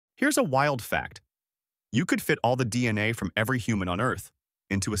Here's a wild fact. You could fit all the DNA from every human on Earth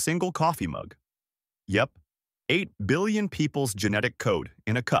into a single coffee mug. Yep, 8 billion people's genetic code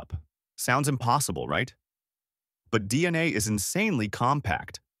in a cup. Sounds impossible, right? But DNA is insanely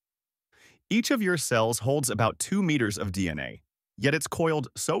compact. Each of your cells holds about 2 meters of DNA, yet it's coiled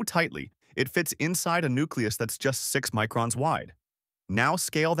so tightly it fits inside a nucleus that's just 6 microns wide. Now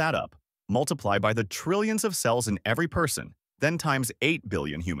scale that up, multiply by the trillions of cells in every person, then times 8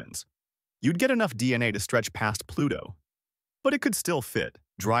 billion humans. You'd get enough DNA to stretch past Pluto. But it could still fit,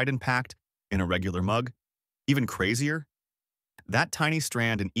 dried and packed, in a regular mug. Even crazier, that tiny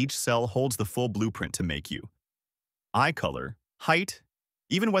strand in each cell holds the full blueprint to make you. Eye color, height,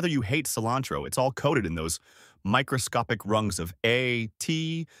 even whether you hate cilantro, it's all coded in those microscopic rungs of A,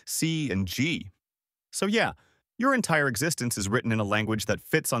 T, C, and G. So yeah, your entire existence is written in a language that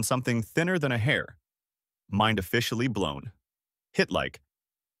fits on something thinner than a hair. Mind officially blown. Hit like.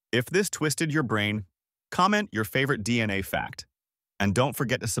 If this twisted your brain, comment your favorite DNA fact. And don't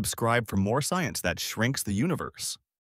forget to subscribe for more science that shrinks the universe.